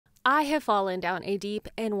I have fallen down a deep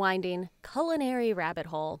and winding culinary rabbit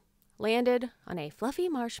hole, landed on a fluffy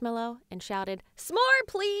marshmallow, and shouted, "S'more,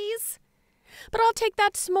 please!" But I'll take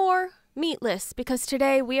that s'more meatless, because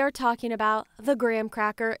today we are talking about the graham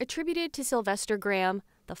cracker attributed to Sylvester Graham,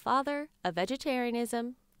 the father of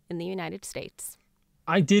vegetarianism in the United States.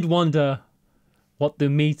 I did wonder what the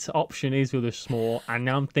meat option is with a s'more, and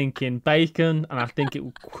now I'm thinking bacon, and I think it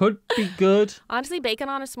could be good. Honestly, bacon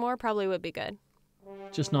on a s'more probably would be good.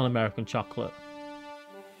 Just not American chocolate.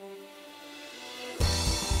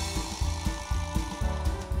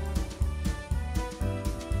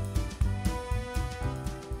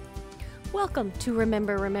 Welcome to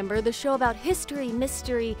Remember, the show about history,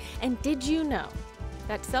 mystery, and did you know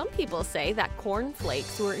that some people say that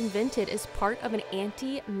cornflakes were invented as part of an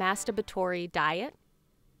anti-masturbatory diet?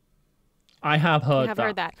 I have heard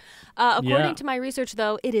that. According to my research,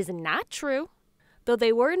 though, it is not true. Though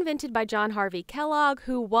they were invented by John Harvey Kellogg,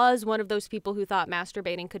 who was one of those people who thought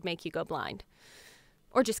masturbating could make you go blind.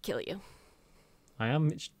 Or just kill you. I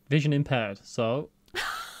am vision impaired, so...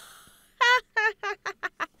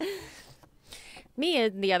 Me,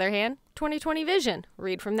 on the other hand, 20/20 vision.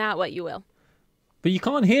 Read from that what you will. But you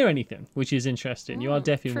can't hear anything, which is interesting. You are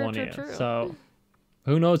deaf in one ear, so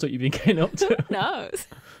who knows what you've been getting up to? Who knows?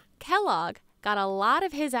 Kellogg got a lot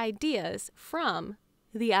of his ideas from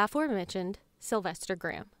the aforementioned Sylvester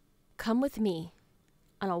Graham. Come with me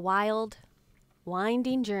on a wild,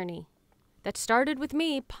 winding journey that started with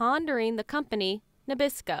me pondering the company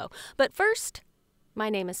Nabisco. But first,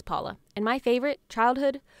 my name is Paula, and my favorite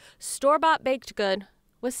childhood store-bought baked good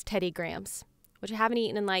was Teddy Grahams, which I haven't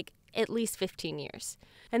eaten in like at least 15 years.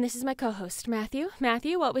 And this is my co-host, Matthew.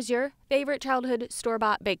 Matthew, what was your favorite childhood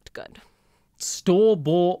store-bought baked good?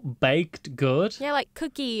 Store-bought baked good? Yeah, like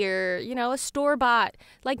cookie or, a store-bought,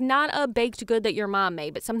 like not a baked good that your mom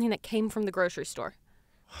made, but something that came from the grocery store.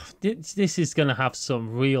 This is going to have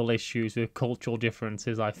some real issues with cultural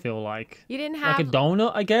differences, I feel like. You didn't have... Like a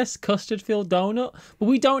donut, I guess? Custard-filled donut? But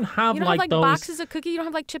we don't have, you don't have those... boxes of cookie? You don't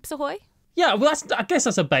have, like, Chips Ahoy? Yeah, well, I guess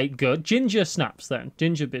that's a baked good. Ginger snaps, then.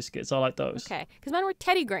 Ginger biscuits. I like those. Okay. Because mine were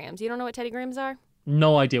Teddy Grahams. You don't know what Teddy Grahams are?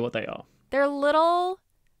 No idea what they are. They're little...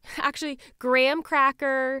 Actually, graham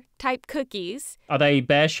cracker type cookies. Are they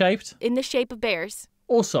bear-shaped? In the shape of bears.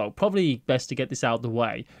 Also, probably best to get this out of the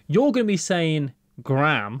way. You're going to be saying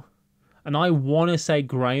Graham, and I want to say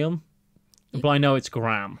Graham, but I know it's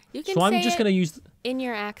Graham. You can so I'm say just going to use... in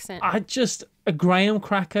your accent. A graham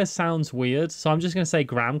cracker sounds weird, so I'm just going to say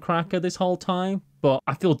graham cracker this whole time, but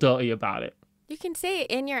I feel dirty about it. You can say it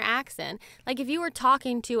in your accent. Like if you were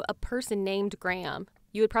talking to a person named Graham,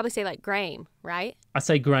 you would probably say like Graham, right? I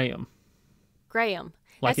say Graham. Graham.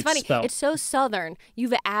 Like That's it's funny. spelled. It's so southern.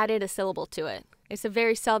 You've added a syllable to it. It's a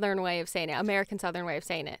very southern way of saying it. American southern way of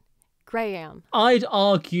saying it. Graham. I'd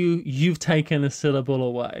argue you've taken a syllable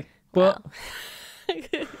away. But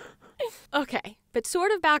wow. Okay. But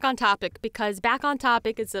sort of back on topic, because back on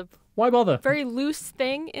topic is a why bother? Very loose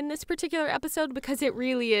thing in this particular episode, because it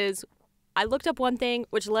really is. I looked up one thing,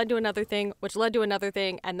 which led to another thing, which led to another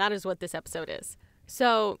thing, and that is what this episode is.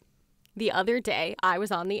 So the other day, I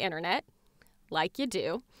was on the internet, like you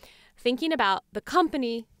do, thinking about the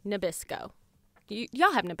company Nabisco.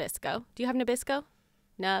 Y'all have Nabisco. Do you have Nabisco?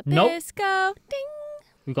 Nabisco. Nope. Ding.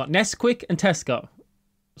 We've got Nesquik and Tesco.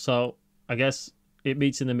 So I guess it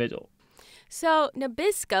meets in the middle. So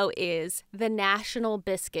Nabisco is the National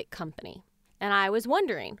Biscuit Company. And I was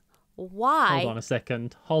wondering why... Hold on a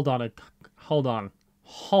second. Hold on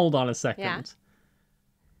a second. Yeah.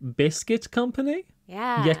 Biscuit company?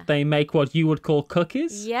 Yeah. Yet they make what you would call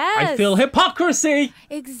cookies? Yes. I feel hypocrisy!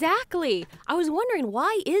 Exactly. I was wondering,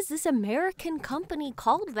 why is this American company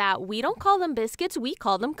called that? We don't call them biscuits, we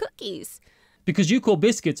call them cookies. Because you call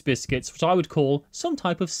biscuits, which I would call some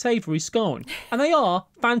type of savoury scone. And they are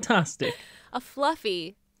fantastic. A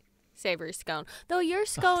fluffy savory scone. Though your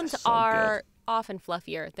scones so are good. often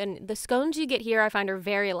fluffier than the scones you get here. I find are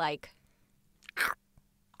very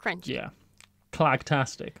crunchy. Yeah.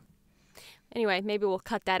 Clagtastic. Anyway, maybe we'll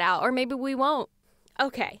cut that out, or maybe we won't.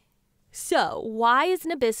 Okay. So, why is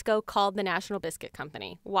Nabisco called the National Biscuit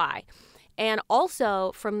Company? Why? And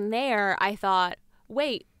also, from there, I thought,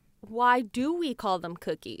 wait, why do we call them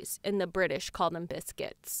cookies and the British call them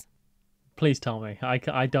biscuits? Please tell me.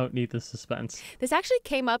 I don't need the suspense. This actually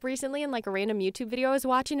came up recently in like a random YouTube video I was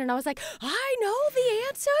watching, and I was like, I know the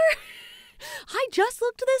answer. I just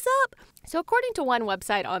looked this up. So according to one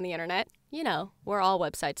website on the internet, where all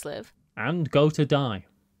websites live. And go to die.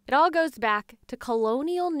 It all goes back to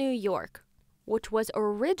colonial New York, which was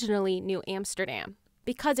originally New Amsterdam.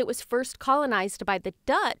 because it was first colonized by the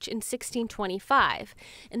Dutch in 1625.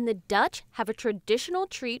 And the Dutch have a traditional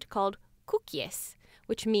treat called koekjes,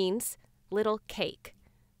 which means little cake.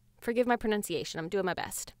 Forgive my pronunciation, I'm doing my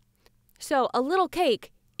best. So a little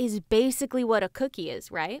cake is basically what a cookie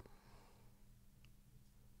is, right?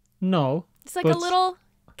 No. It's like a little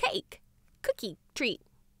cake, cookie treat.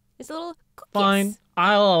 It's a little cookies. Fine,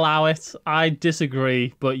 I'll allow it. I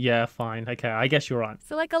disagree, but yeah, fine. Okay, I guess you're right.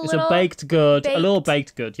 So like a It's little a baked good, a little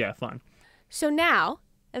baked good. Yeah, fine. So now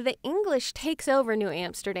the English takes over New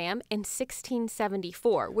Amsterdam in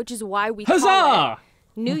 1674, which is why we Huzzah! call it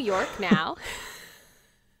New York now.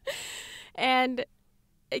 And,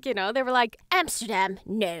 you know, they were like, Amsterdam,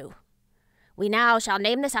 no. We now shall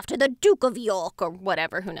name this after the Duke of York or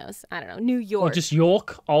whatever. Who knows? I don't know. New York. Or just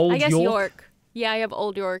York? Old I guess York? York. Yeah, I have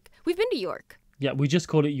Old York. We've been to York. Yeah, we just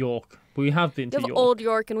call it York. We have been to We have York. Old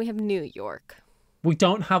York and we have New York. We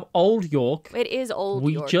don't have Old York. It is Old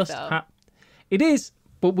We York, just though. have... It is,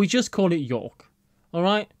 but we just call it York. All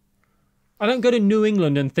right? I don't go to New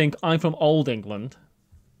England and think I'm from Old England.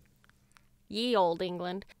 Ye Old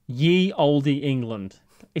England. Ye oldie England.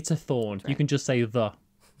 It's a thorn. Right. You can just say the.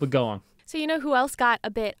 But go on. So you know who else got a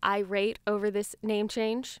bit irate over this name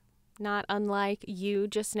change? Not unlike you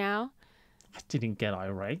just now. I didn't get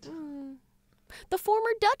irate. The former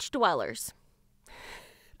Dutch dwellers.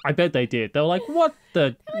 I bet they did. They were like, what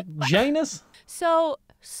the Janus? So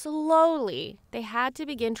slowly, they had to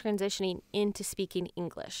begin transitioning into speaking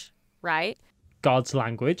English, right? God's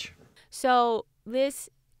language. So this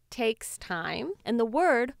takes time, and the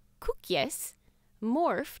word koekjes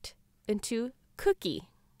morphed into cookie.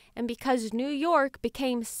 And because New York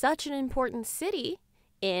became such an important city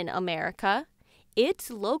in America,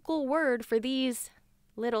 its local word for these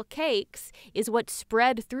little cakes is what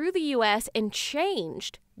spread through the U.S. and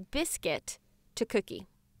changed biscuit to cookie.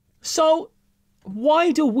 So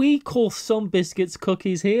why do we call some biscuits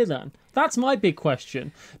cookies here then? That's my big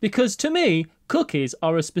question. Because to me, cookies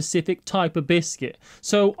are a specific type of biscuit.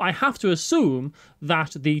 So I have to assume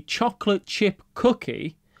that the chocolate chip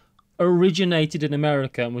cookie originated in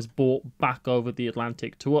America and was brought back over the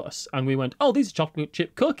Atlantic to us. And we went, oh, these are chocolate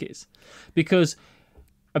chip cookies. Because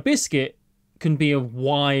a biscuit can be a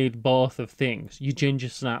wide berth of things. Your ginger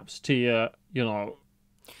snaps to your,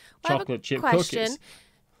 chocolate chip cookies.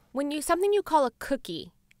 When something you call a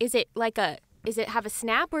cookie, is it have a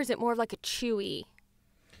snap or is it more of like a chewy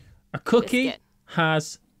A cookie biscuit?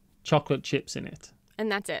 has chocolate chips in it.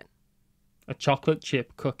 And that's it. A chocolate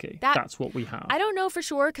chip cookie. That's what we have. I don't know for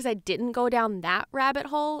sure because I didn't go down that rabbit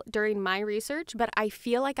hole during my research, but I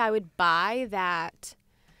feel like I would buy that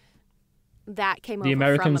came over The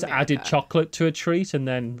Americans from America. added chocolate to a treat and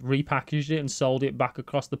then repackaged it and sold it back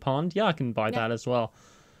across the pond. Yeah, I can buy that as well.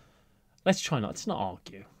 Let's try not. Let's not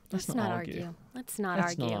argue. Let's not argue. Let's not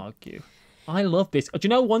Let's argue. not argue. I love biscuits. Do you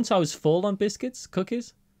know once I was full on biscuits,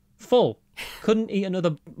 cookies? Full. Couldn't eat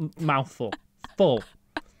another mouthful. Full.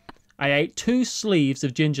 I ate 2 sleeves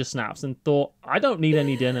of ginger snaps and thought, I don't need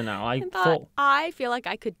any dinner now. Full. I feel like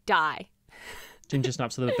I could die. Ginger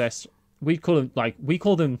snaps are the best. We call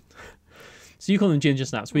them, so you call them ginger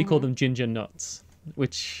snaps. We call them ginger nuts,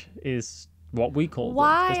 which is what we call them.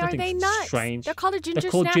 Why There's are nothing they nuts? strange. They're called a ginger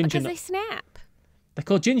called snap ginger because they nut- snap. They're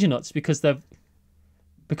called ginger nuts because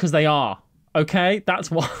they are. Okay? That's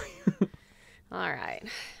why. All right.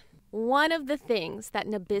 One of the things that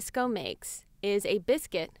Nabisco makes is a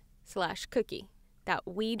biscuit/cookie that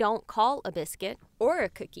we don't call a biscuit or a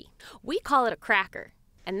cookie. We call it a cracker,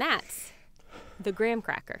 and that's the graham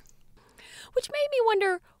cracker. Which made me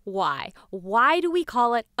wonder why. Why do we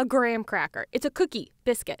call it a graham cracker? It's a cookie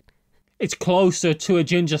biscuit. It's closer to a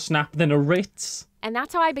ginger snap than a Ritz. And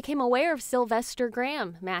that's how I became aware of Sylvester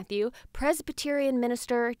Graham, Matthew, Presbyterian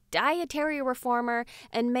minister, dietary reformer,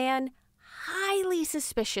 and man highly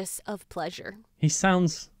suspicious of pleasure. He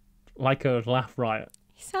sounds like a laugh riot.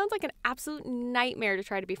 He sounds like an absolute nightmare to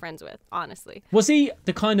try to be friends with, honestly. Was he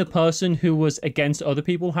the kind of person who was against other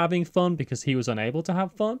people having fun because he was unable to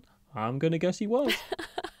have fun? I'm going to guess he was.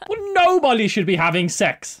 Well, nobody should be having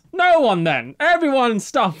sex. No one then. Everyone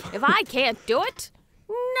stop. If I can't do it,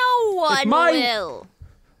 no one will.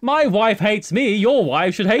 My wife hates me. Your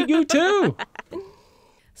wife should hate you too.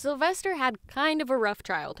 Sylvester had kind of a rough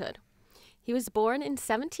childhood. He was born in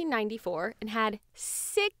 1794 and had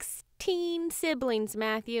 16 siblings,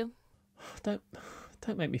 Matthew.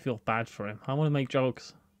 Don't make me feel bad for him. I want to make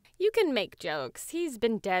jokes. You can make jokes. He's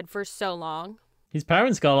been dead for so long. His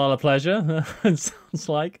parents got a lot of pleasure, it sounds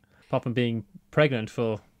like. Apart from being pregnant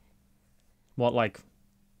for,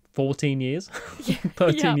 14 years?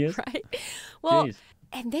 13 years? Right. Well, Jeez.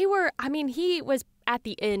 and he was at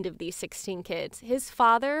the end of these 16 kids. His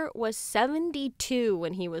father was 72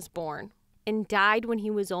 when he was born and died when he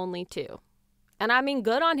was only 2. And I mean,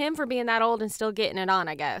 good on him for being that old and still getting it on,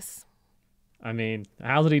 I guess. I mean,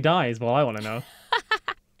 how did he die is what I want to know.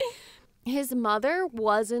 His mother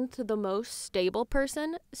wasn't the most stable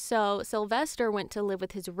person, so Sylvester went to live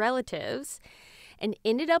with his relatives and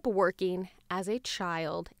ended up working as a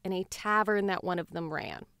child in a tavern that one of them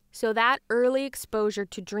ran. So that early exposure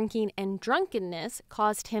to drinking and drunkenness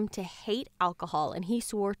caused him to hate alcohol, and he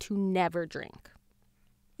swore to never drink.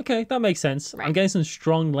 Okay, that makes sense. Right. I'm getting some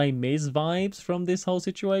strong Les Mis vibes from this whole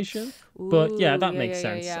situation. But yeah, that makes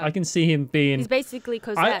sense. Yeah. I can see him being He's basically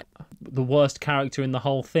Cosette. the worst character in the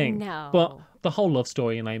whole thing. No. But the whole love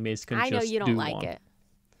story in Les Mis can I just know you don't do like one. it.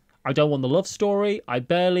 I don't want the love story. I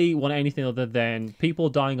barely want anything other than people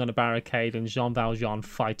dying on a barricade and Jean Valjean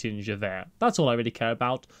fighting Javert. That's all I really care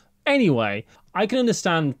about. Anyway, I can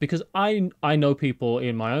understand because I know people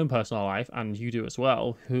in my own personal life, and you do as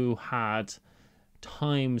well, who had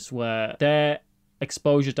times where their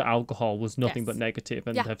exposure to alcohol was nothing but negative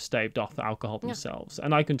and have staved off the alcohol themselves.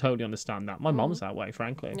 And I can totally understand that. My mom's that way,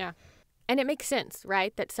 frankly. Yeah. And it makes sense,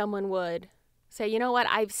 right? That someone would say, you know what,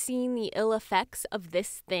 I've seen the ill effects of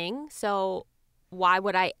this thing, so why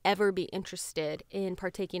would I ever be interested in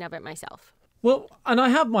partaking of it myself? Well, and I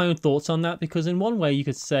have my own thoughts on that because in one way you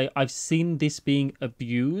could say I've seen this being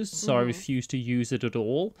abused, so I refuse to use it at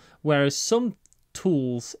all. Whereas some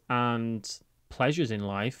tools and pleasures in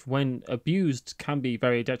life, when abused, can be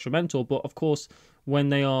very detrimental. But of course, when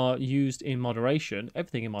they are used in moderation,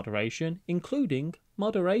 everything in moderation, including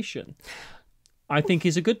moderation, I think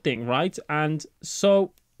is a good thing, right? And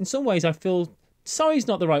so in some ways I feel, sorry is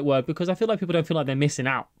not the right word because I feel like people don't feel like they're missing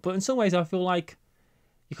out. But in some ways I feel like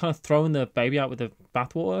you're kind of throwing the baby out with the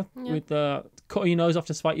bathwater, with the cutting your nose off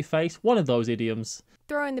to spite your face. One of those idioms.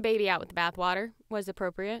 Throwing the baby out with the bathwater was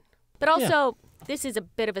appropriate. But also, this is a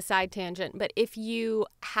bit of a side tangent, but if you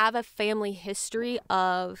have a family history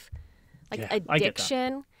of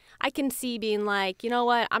addiction, I can see being like, you know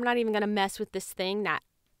what, I'm not even going to mess with this thing, that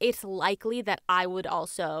it's likely that I would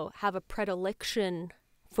also have a predilection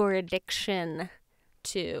for addiction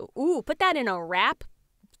to, put that in a rap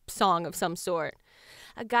song of some sort.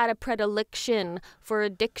 I got a predilection for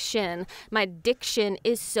addiction. My addiction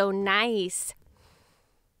is so nice.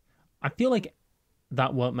 I feel like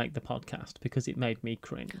that won't make the podcast because it made me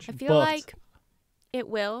cringe. I feel like it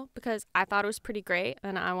will because I thought it was pretty great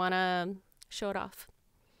and I want to show it off.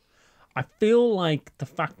 I feel like the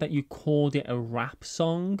fact that you called it a rap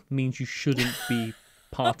song means you shouldn't be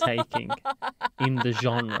partaking in the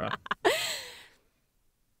genre.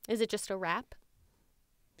 Is it just a rap?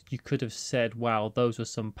 You could have said, wow, those were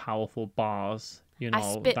some powerful bars. You know,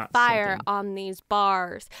 I spit fire on these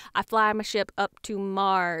bars. I fly my ship up to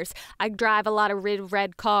Mars. I drive a lot of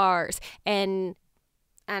red cars. And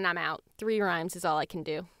I'm out. 3 rhymes is all I can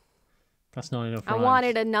do. That's not enough I rhymes.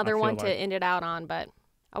 wanted another one to end it out on, but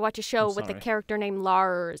I watch a show with a character named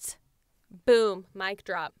Lars. Boom. Mic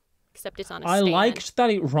drop. Except it's on a stand. I liked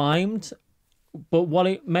that it rhymed, but what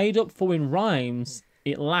it made up for in rhymes,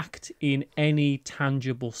 it lacked in any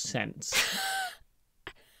tangible sense.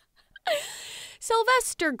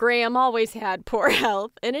 Sylvester Graham always had poor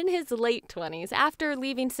health, and in his late 20s, after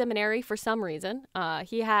leaving seminary for some reason,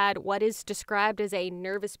 he had what is described as a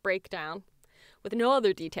nervous breakdown with no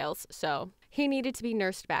other details, so he needed to be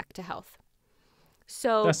nursed back to health.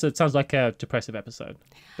 So It sounds like a depressive episode,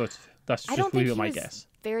 but that's just really my guess.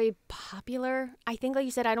 Very popular. I think, like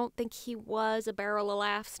you said, I don't think he was a barrel of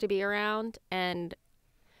laughs to be around, and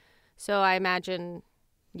so I imagine...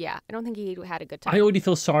 Yeah, I don't think he had a good time. I already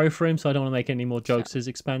feel sorry for him, so I don't want to make any more jokes at his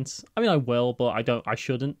expense. I mean, I will, but I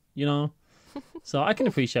shouldn't, you know? So I can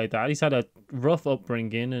appreciate that. He's had a rough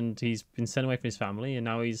upbringing, and he's been sent away from his family, and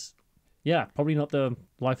now he's, probably not the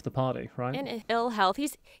life of the party, right? In ill health.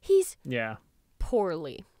 He's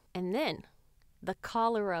poorly. And then the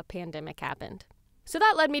cholera pandemic happened. So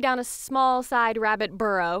that led me down a small side rabbit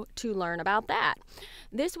burrow to learn about that.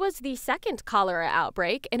 This was the second cholera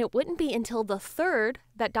outbreak, and it wouldn't be until the third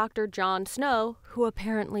that Dr. John Snow, who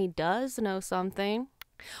apparently does know something,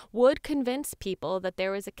 would convince people that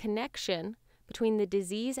there was a connection between the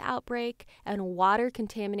disease outbreak and water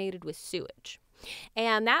contaminated with sewage.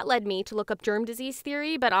 And that led me to look up germ disease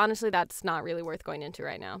theory, but honestly, that's not really worth going into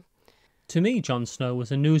right now. To me, Jon Snow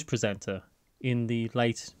was a news presenter in the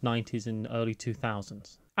late 90s and early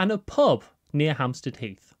 2000s, and a pub near Hampstead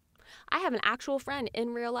Heath. I have an actual friend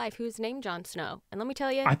in real life who's named Jon Snow, and let me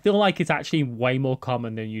tell you... I feel like it's actually way more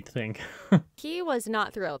common than you'd think. He was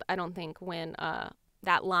not thrilled, I don't think, when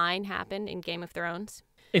that line happened in Game of Thrones.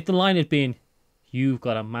 If the line had been, "You've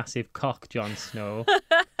got a massive cock, Jon Snow."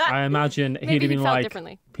 I imagine he'd Maybe have he been felt like,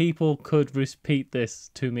 differently. people could repeat this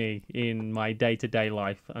to me in my day-to-day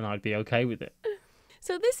life, and I'd be okay with it.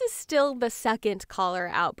 So this is still the second cholera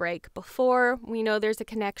outbreak before we know there's a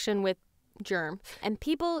connection with germ. And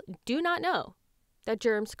people do not know that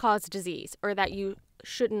germs cause disease or that you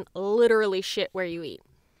shouldn't literally shit where you eat.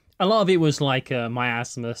 A lot of it was like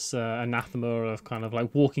miasmus, anathema of kind of like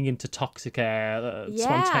walking into toxic air,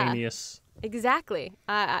 spontaneous. Exactly.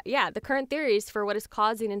 The current theories for what is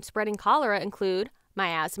causing and spreading cholera include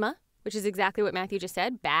miasma, which is exactly what Matthew just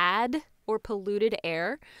said, bad or polluted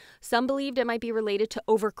air. Some believed it might be related to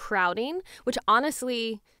overcrowding, which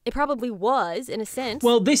honestly, it probably was in a sense.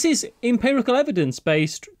 Well, this is empirical evidence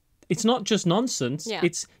based. It's not just nonsense. Yeah.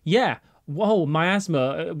 It's, whoa,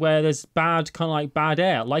 miasma, where there's bad, kind of like bad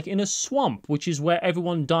air, like in a swamp, which is where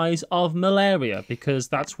everyone dies of malaria because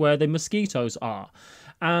that's where the mosquitoes are.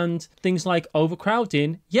 And things like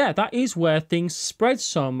overcrowding, that is where things spread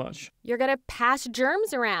so much. You're going to pass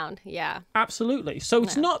germs around. Yeah. Absolutely. So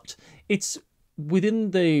it's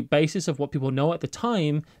within the basis of what people know at the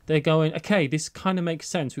time. They're going, okay, this kind of makes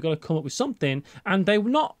sense. We've got to come up with something. And they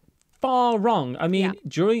were not far wrong. I mean,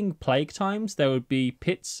 during plague times, there would be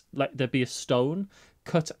pits, like there'd be a stone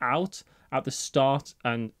cut out at the start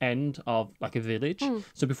and end of like a village.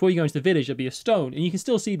 So before you go into the village, there'd be a stone. And you can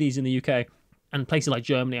still see these in the UK. And places like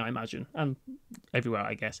Germany, I imagine, and everywhere,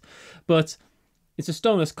 I guess. But it's a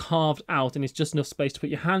stone that's carved out, and it's just enough space to put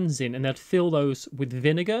your hands in, and they'd fill those with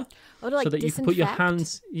vinegar, so that you can put your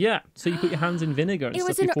hands. So you put your hands in vinegar and it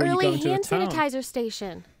was stuff before you go an into early a town. hand sanitizer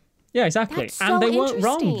station. Yeah, exactly. That's and so they weren't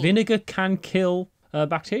wrong. interesting. Vinegar can kill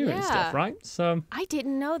bacteria and stuff, Yeah. right? So I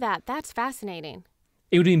didn't know that. That's fascinating.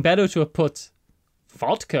 it would have been better to have put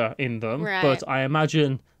vodka in them, Right. but I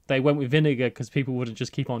imagine they went with vinegar because people wouldn't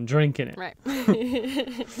just keep on drinking it. Right.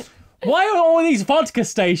 Why are all these vodka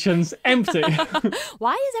stations empty?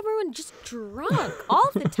 Why is everyone just drunk all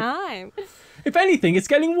the time? If anything, it's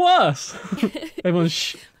getting worse.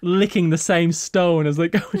 Everyone's licking the same stone as they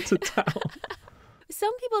go into town.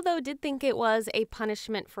 Some people, though, did think it was a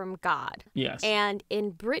punishment from God. Yes. And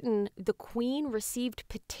in Britain, the Queen received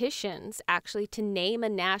petitions, actually, to name a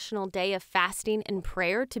national day of fasting and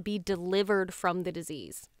prayer to be delivered from the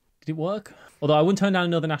disease. Did it work? Although I wouldn't turn down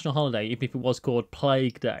another national holiday, even if it was called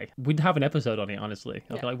Plague Day. We'd have an episode on it, honestly.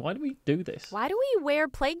 I'd be like, why do we do this? Why do we wear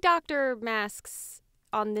plague doctor masks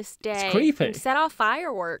on this day? It's creepy. And set off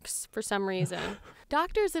fireworks for some reason.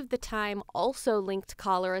 Doctors of the time also linked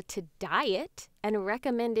cholera to diet and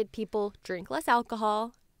recommended people drink less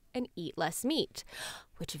alcohol and eat less meat,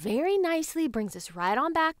 which very nicely brings us right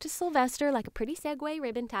on back to Sylvester, like a pretty segue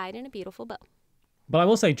ribbon tied in a beautiful bow. But I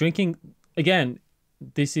will say, drinking, again,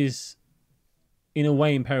 this is, in a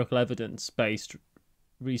way, empirical evidence-based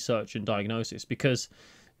research and diagnosis, because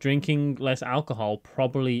drinking less alcohol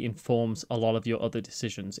probably informs a lot of your other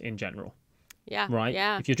decisions in general. Yeah. Right?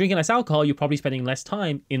 Yeah. If you're drinking less alcohol, you're probably spending less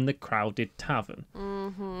time in the crowded tavern.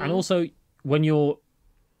 Mm-hmm. And also, when you're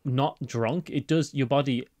not drunk, it does, your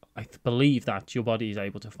body, I believe that your body is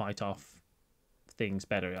able to fight off things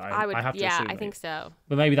better. I have to assume. I think so.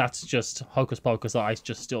 But maybe that's just hocus pocus that I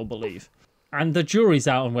just still believe. And the jury's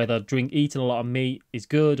out on whether eating a lot of meat is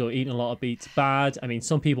good or eating a lot of meat's bad. I mean,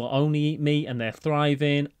 some people only eat meat and they're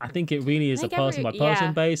thriving. I think it really is a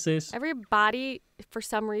person-by-person basis. Every body, for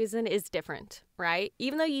some reason, is different, right?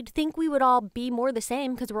 Even though you'd think we would all be more the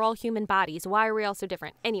same because we're all human bodies. Why are we all so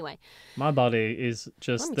different? Anyway. My body is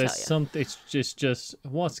just, it's just,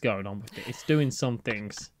 what's going on with it? It's doing some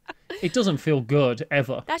things. It doesn't feel good,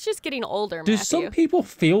 ever. That's just getting older, Do Matthew. some people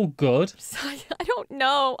feel good? I don't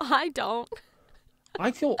know. I don't.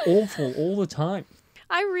 I feel awful all the time.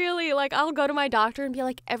 I really, I'll go to my doctor and be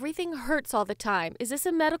like, everything hurts all the time. Is this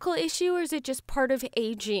a medical issue or is it just part of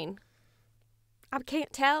aging? I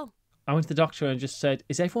can't tell. I went to the doctor and just said,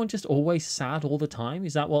 is everyone just always sad all the time?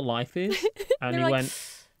 Is that what life is? And he went,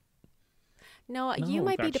 no, you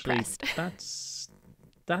might be depressed.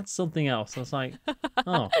 That's something else. I was like,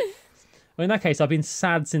 oh. Well, in that case, I've been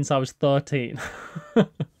sad since I was 13.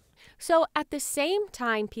 So at the same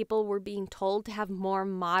time, people were being told to have more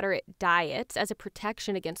moderate diets as a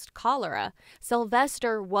protection against cholera,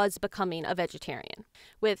 Sylvester was becoming a vegetarian.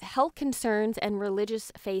 With health concerns and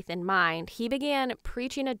religious faith in mind, he began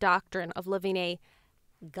preaching a doctrine of living a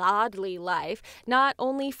godly life, not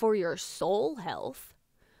only for your soul health,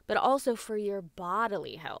 but also for your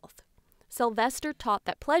bodily health. Sylvester taught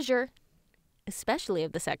that pleasure, especially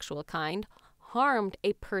of the sexual kind, harmed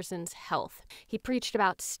a person's health. He preached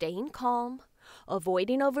about staying calm,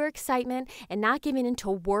 avoiding overexcitement, and not giving into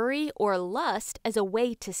worry or lust as a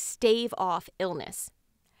way to stave off illness.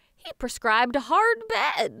 He prescribed hard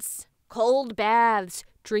beds, cold baths,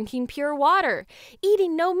 drinking pure water,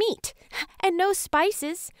 eating no meat and no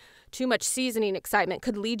spices. Too much seasoning excitement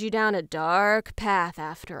could lead you down a dark path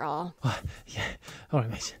after all. Yeah. All right,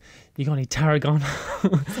 mate. You got any tarragon?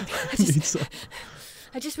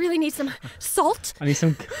 I just really need some salt. I need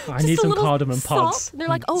some cardamom pods. And they're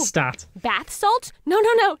like, oh, stat. Bath salt? No.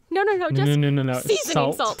 Just No.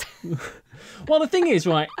 seasoning salt. Well, the thing is,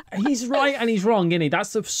 right, he's right and he's wrong, isn't he?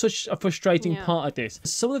 That's such a frustrating part of this.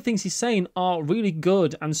 Some of the things he's saying are really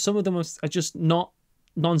good, and some of them are just not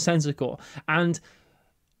nonsensical. And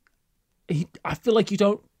I feel like you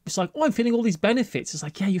don't... It's like, oh, I'm feeling all these benefits. It's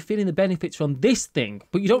like, yeah, you're feeling the benefits from this thing,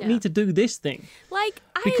 but you don't need to do this thing.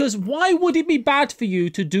 Because why would it be bad for you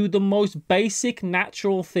to do the most basic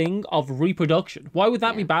natural thing of reproduction? Why would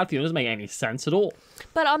that be bad for you? It doesn't make any sense at all.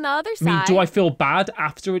 But on the other side... I mean, do I feel bad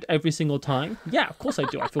after it every single time? Yeah, of course I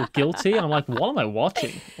do. I feel guilty. I'm like, what am I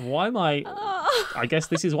watching? Why am I... I guess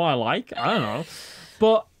this is what I like. I don't know.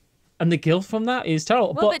 But... And the guilt from that is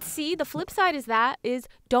terrible. Well, but see, the flip side is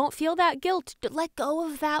don't feel that guilt. Let go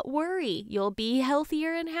of that worry. You'll be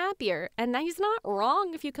healthier and happier. And he's not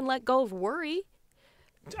wrong if you can let go of worry.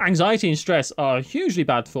 Anxiety and stress are hugely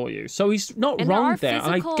bad for you. So he's not wrong there.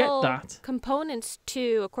 And I get that. Components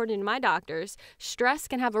too, according to my doctors, stress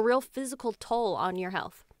can have a real physical toll on your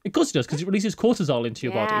health. Of course it does, because it releases cortisol into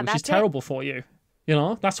your body, which is terrible for you. You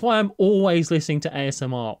know, that's why I'm always listening to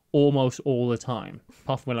ASMR almost all the time,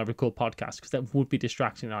 apart from when I record podcasts, because that would be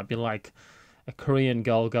distracting. I'd be like a Korean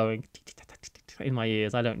girl going in my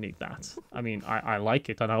ears. I don't need that. I mean, I like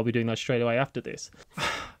it, and I'll be doing that straight away after this.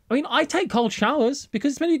 I mean, I take cold showers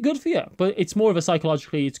because it's really good for you, but it's more of a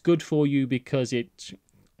psychologically, it's good for you because it's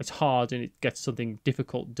hard and it gets something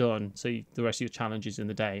difficult done, so the rest of your challenges in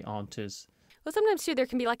the day aren't as... Well, sometimes, too, there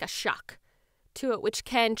can be like a shock to it, which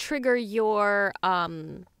can trigger your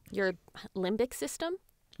limbic system.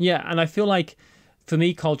 Yeah, and I feel like for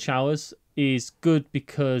me, cold showers is good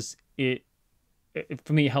because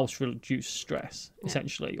for me, it helps reduce stress,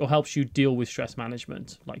 essentially, or helps you deal with stress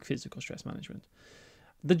management, like physical stress management.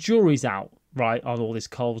 The jury's out, right, on all this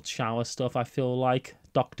cold shower stuff, I feel like,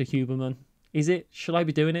 Dr. Huberman. Is it? Should I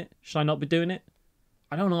be doing it? Should I not be doing it?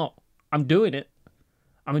 I don't know. I'm doing it.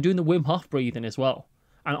 I'm doing the Wim Hof breathing as well.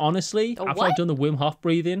 And honestly, after I've done the Wim Hof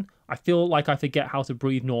breathing, I feel like I forget how to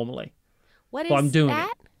breathe normally. But I'm doing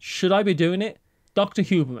it. Should I be doing it? Dr.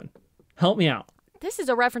 Huberman, help me out. This is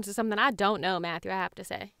a reference to something I don't know, Matthew, I have to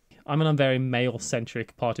say. I'm in a very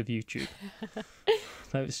male-centric part of YouTube.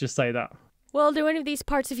 Let's just say that. Well, do any of these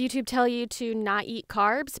parts of YouTube tell you to not eat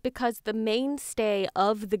carbs? Because the mainstay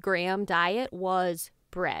of the Graham diet was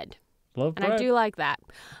bread. Love bread. And I do like that.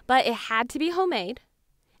 But it had to be homemade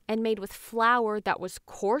and made with flour that was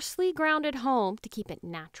coarsely ground at home to keep it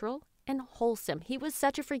natural and wholesome. He was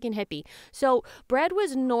such a freaking hippie. So bread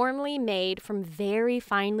was normally made from very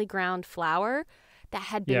finely ground flour that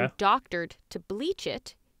had been doctored to bleach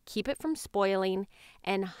it, keep it from spoiling,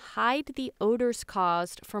 and hide the odors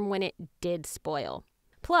caused from when it did spoil.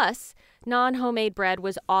 Plus, non-homemade bread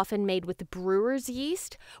was often made with brewer's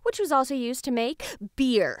yeast, which was also used to make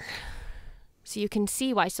beer. So you can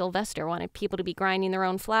see why Sylvester wanted people to be grinding their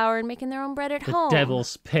own flour and making their own bread at home. The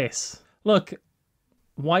devil's piss. Look,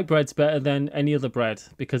 white bread's better than any other bread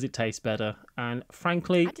because it tastes better. And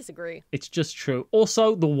frankly, I disagree. It's just true.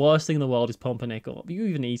 Also, the worst thing in the world is pumpernickel. Have you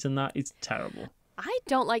even eaten that? It's terrible. I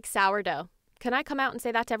don't like sourdough. Can I come out and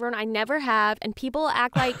say that to everyone? I never have. And people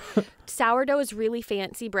act like sourdough is really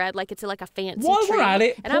fancy bread, like it's like a fancy While treat. we're at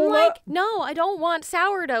it, and I'm like, no, I don't want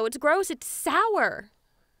sourdough. It's gross. It's sour.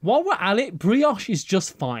 While we're at it, brioche is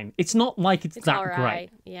just fine. It's not like it's that great.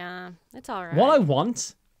 Yeah, it's all right. What I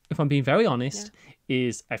want, if I'm being very honest,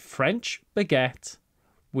 is a French baguette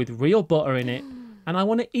with real butter in it. And I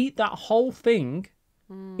want to eat that whole thing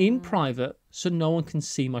in private so no one can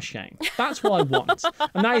see my shame. That's what I want.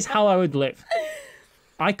 And that is how I would live.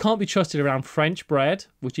 I can't be trusted around French bread,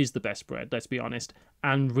 which is the best bread, let's be honest,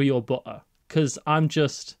 and real butter. Because I've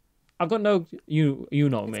got no, you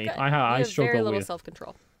know me. I struggle very little with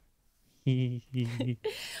self-control.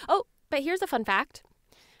 Oh, but here's a fun fact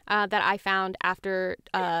that I found after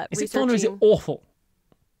Is researching. it fun or is it awful?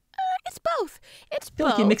 It's both. It's both. I feel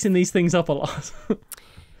like you're mixing these things up a lot.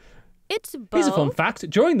 It's both. Here's a fun fact.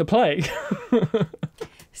 During the plague.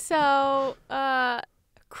 So,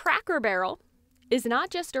 Cracker Barrel is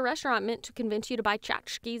not just a restaurant meant to convince you to buy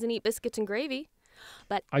tchotchkes and eat biscuits and gravy,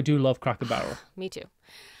 but... I do love Cracker Barrel. Me too.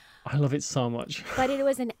 I love it so much. But it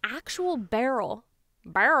was an actual barrel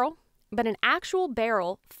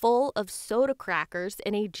full of soda crackers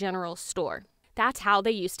in a general store. That's how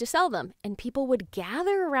they used to sell them, and people would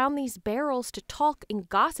gather around these barrels to talk and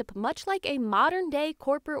gossip, much like a modern-day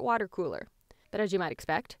corporate water cooler. But as you might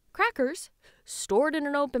expect, crackers, stored in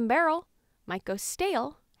an open barrel, might go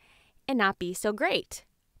stale and not be so great.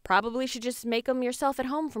 Probably should just make them yourself at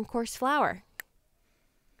home from coarse flour.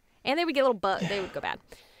 And they would get a little bug. They would go bad.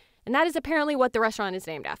 And that is apparently what the restaurant is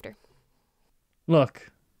named after.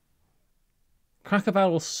 Look, Cracker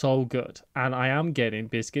Barrel's so good, and I am getting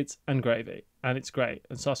biscuits and gravy, and it's great,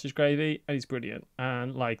 and sausage gravy, and it's brilliant,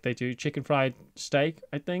 and like they do chicken fried steak,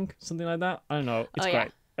 I think, something like that. I don't know, it's great. Yeah.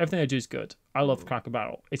 Everything they do is good. I love Cracker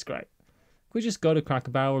Barrel. It's great. Can we just go to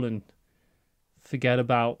Cracker Barrel and forget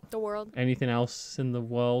about the world, anything else in the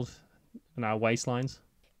world, and our waistlines?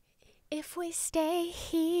 If we stay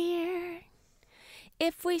here,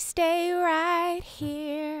 if we stay right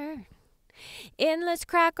here, endless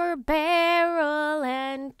Cracker Barrel,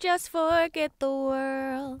 and just forget the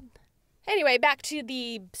world. Anyway, back to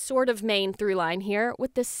the sort of main through line here.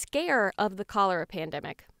 With the scare of the cholera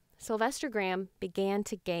pandemic, Sylvester Graham began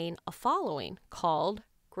to gain a following called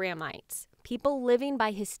Grahamites. People living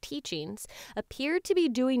by his teachings appeared to be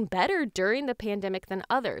doing better during the pandemic than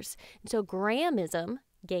others, and so Grahamism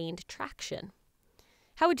gained traction.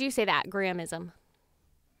 How would you say that, Grahamism?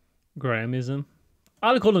 Grahamism?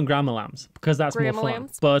 I would call them Gramalams because that's more fun.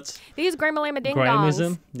 But these Gramalama ding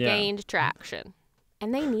dongs gained traction.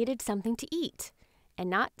 And they needed something to eat and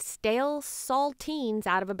not stale saltines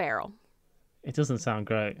out of a barrel. It doesn't sound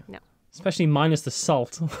great. No. Especially minus the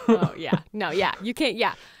salt. Oh, yeah. No, yeah. You can't,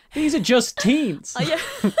 yeah. These are just teens. Yeah.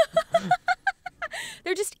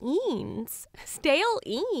 They're just eens. Stale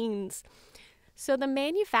eens. So the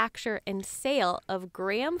manufacture and sale of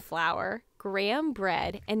graham flour, graham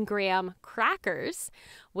bread, and graham crackers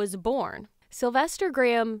was born. Sylvester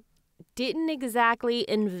Graham didn't exactly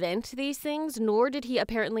invent these things, nor did he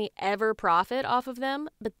apparently ever profit off of them,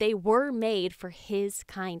 but they were made for his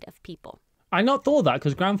kind of people. I not thought that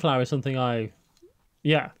because graham flour is something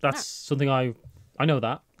something I know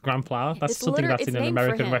that. Graham flour, that's something that's in an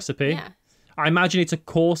American recipe. Yeah. I imagine it's a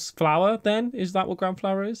coarse flour then. Is that what graham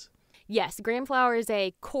flour is? Yes, graham flour is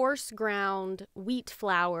a coarse ground wheat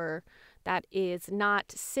flour that is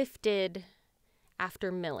not sifted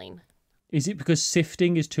after milling. Is it because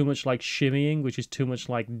sifting is too much like shimmying, which is too much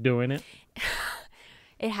like doing it?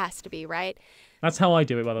 It has to be, right? That's how I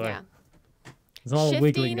do it, by the way. Yeah. There's a lot of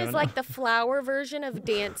wiggling Shifting is like the flower version of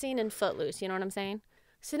dancing in Footloose, you know what I'm saying?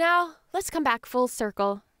 So now, let's come back full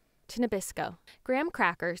circle to Nabisco. Graham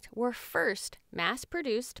crackers were first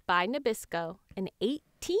mass-produced by Nabisco in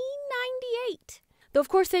 1898. Though, of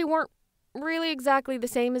course, they weren't really exactly the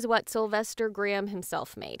same as what Sylvester Graham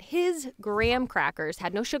himself made. His graham crackers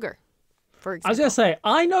had no sugar, for example. I was going to say,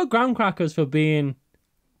 I know graham crackers for being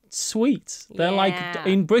sweet. They're like,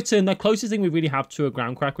 in Britain, the closest thing we really have to a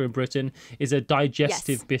graham cracker in Britain is a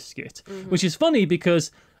digestive biscuit, which is funny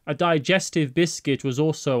because a digestive biscuit was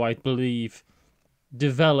also, I believe,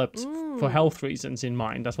 developed for health reasons in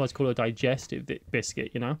mind. That's why it's called a digestive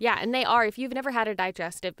biscuit, you know? Yeah, and they are. If you've never had a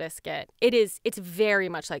digestive biscuit, it's very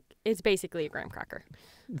much like, it's basically a graham cracker.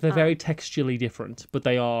 They're very texturally different, but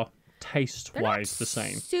they are taste-wise the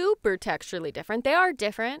same. Super texturally different. They are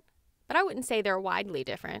different, but I wouldn't say they're widely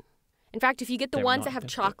different. In fact, if you get the ones that have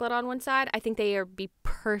chocolate on one side, I think they be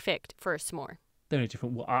perfect for a s'more. They're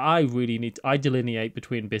different. I delineate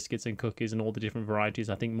between biscuits and cookies and all the different varieties,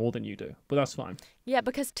 I think, more than you do. But that's fine. Yeah,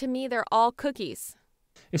 because to me, they're all cookies.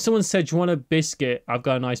 If someone said, do you want a biscuit? I've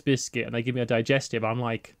got a nice biscuit. And they give me a digestive. I'm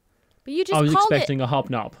like, but you just I was expecting a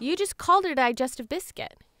hobnob. You just called it a digestive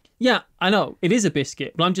biscuit. Yeah, I know. It is a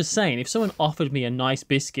biscuit. But I'm just saying, if someone offered me a nice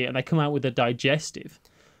biscuit and they come out with a digestive,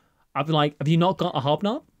 I'd be like, have you not got a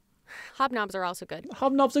hobnob? Hobnobs are also good.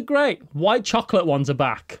 Hobnobs are great. White chocolate ones are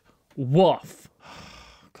back. Woof.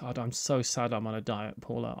 God, I'm so sad I'm on a diet,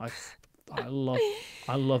 Paula. I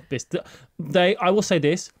love biscuits. I will say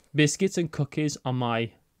this, biscuits and cookies are my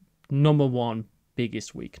number one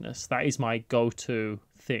biggest weakness. That is my go-to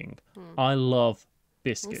thing. I love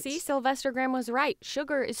biscuits. See, Sylvester Graham was right.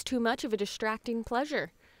 Sugar is too much of a distracting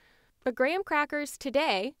pleasure. But graham crackers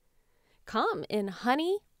today come in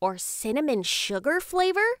honey or cinnamon sugar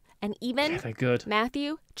flavor and even, they're good.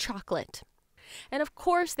 Matthew, chocolate. And of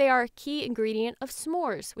course, they are a key ingredient of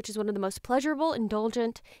s'mores, which is one of the most pleasurable,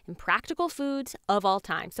 indulgent, and practical foods of all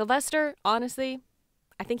time. Sylvester, honestly,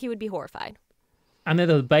 I think he would be horrified. And they're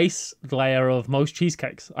the base layer of most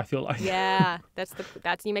cheesecakes, I feel like. Yeah, that's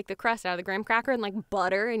you make the crust out of the graham cracker and like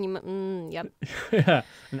butter and yep. Yeah,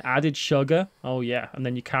 and added sugar. Oh yeah, and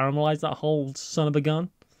then you caramelize that whole son of a gun.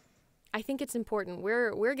 I think it's important.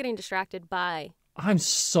 We're getting distracted by I'm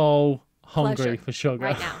so hungry for sugar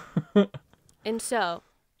right now. And so...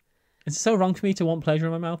 It's so wrong for me to want pleasure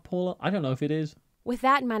in my mouth, Paula. I don't know if it is. With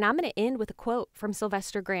that in mind, I'm going to end with a quote from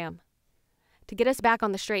Sylvester Graham to get us back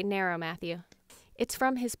on the straight and narrow, Matthew. It's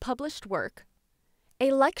from his published work,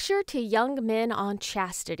 A Lecture to Young Men on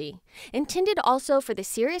Chastity, intended also for the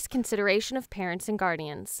serious consideration of parents and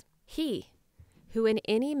guardians. He who in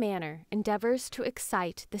any manner endeavors to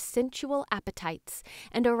excite the sensual appetites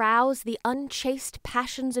and arouse the unchaste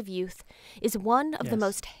passions of youth is one of the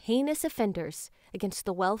most heinous offenders against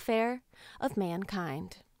the welfare of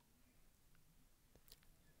mankind.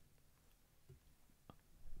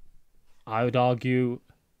 I would argue,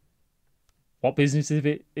 what business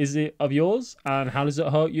is it of yours, and how does it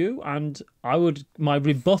hurt you? And my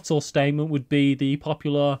rebuttal statement would be the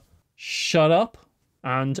popular, shut up,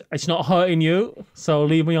 and it's not hurting you, so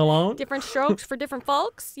leave me alone. Different strokes for different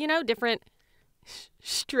folks, different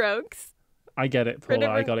strokes. I get it, Paula.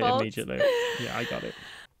 I got folks. it immediately. Yeah, I got it.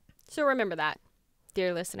 So remember that,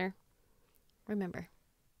 dear listener. Remember.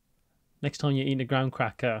 Next time you're eating a graham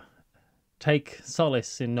cracker, take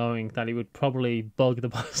solace in knowing that it would probably bug the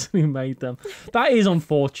person who made them. That is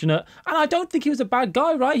unfortunate. And I don't think he was a bad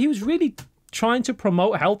guy, right? He was really trying to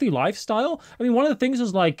promote a healthy lifestyle. I mean, one of the things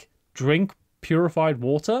was like, drink purified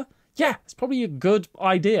water. Yeah, it's probably a good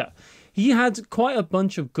idea. He had quite a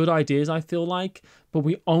bunch of good ideas, I feel like, but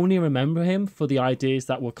we only remember him for the ideas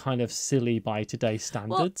that were kind of silly by today's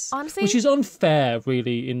standards. Well, honestly, which is unfair,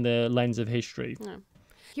 really, in the lens of history. Yeah.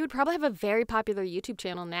 He would probably have a very popular YouTube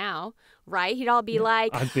channel now, right? He'd all be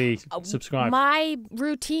like, I'd be subscribed. My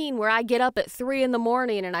routine where I get up at 3 a.m.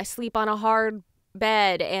 and I sleep on a hard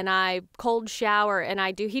bed and I cold shower and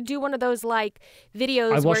he'd do one of those like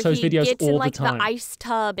videos where he gets in like the ice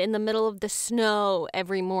tub in the middle of the snow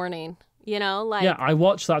every morning. Like, yeah, I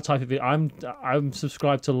watch that type of video. I'm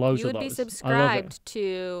subscribed to loads of those. You would be subscribed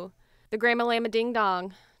to the Grandma Llama Ding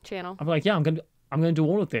Dong channel. I'm like, yeah, I'm gonna do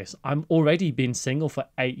all of this. I'm already been single for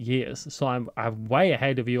 8 years, so I'm way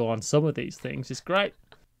ahead of you on some of these things. It's great.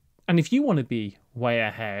 And if you want to be way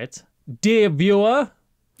ahead, dear viewer,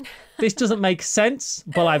 this doesn't make sense,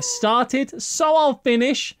 but I've started, so I'll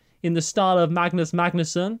finish in the style of Magnus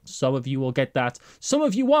Magnusson. Some of you will get that, some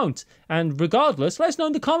of you won't. And regardless, let us know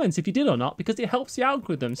in the comments if you did or not, because it helps the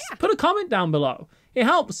algorithms. Yeah. Put a comment down below. It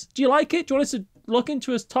helps. Do you like it? Do you want us to look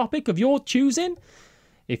into a topic of your choosing?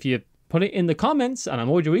 If you put it in the comments, and I'm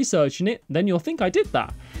already researching it, then you'll think I did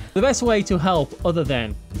that. The best way to help, other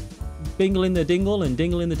than bingle in the dingle and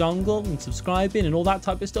dingle in the dongle and subscribing and all that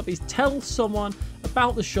type of stuff, is tell someone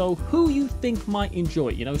about the show who you think might enjoy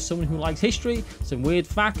it. Someone who likes history, some weird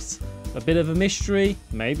facts, a bit of a mystery,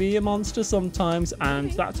 maybe a monster sometimes,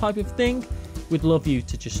 and that type of thing. We'd love you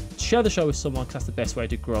to just share the show with someone, because that's the best way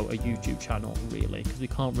to grow a YouTube channel, really, because we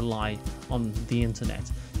can't rely on the internet.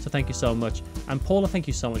 So thank you so much. And Paula, thank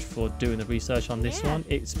you so much for doing the research on this one.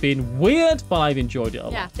 It's been weird, but I've enjoyed it a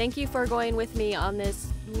lot. Yeah, thank you for going with me on this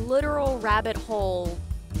literal rabbit hole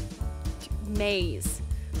maze,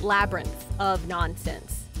 labyrinth of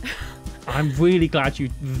nonsense. I'm really glad you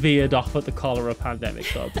veered off at the cholera pandemic,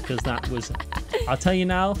 though, because that was, I'll tell you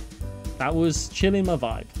now, that was chilling my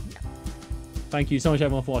vibe. Thank you so much,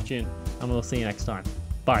 everyone, for watching, and we'll see you next time.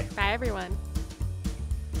 Bye. Bye, everyone.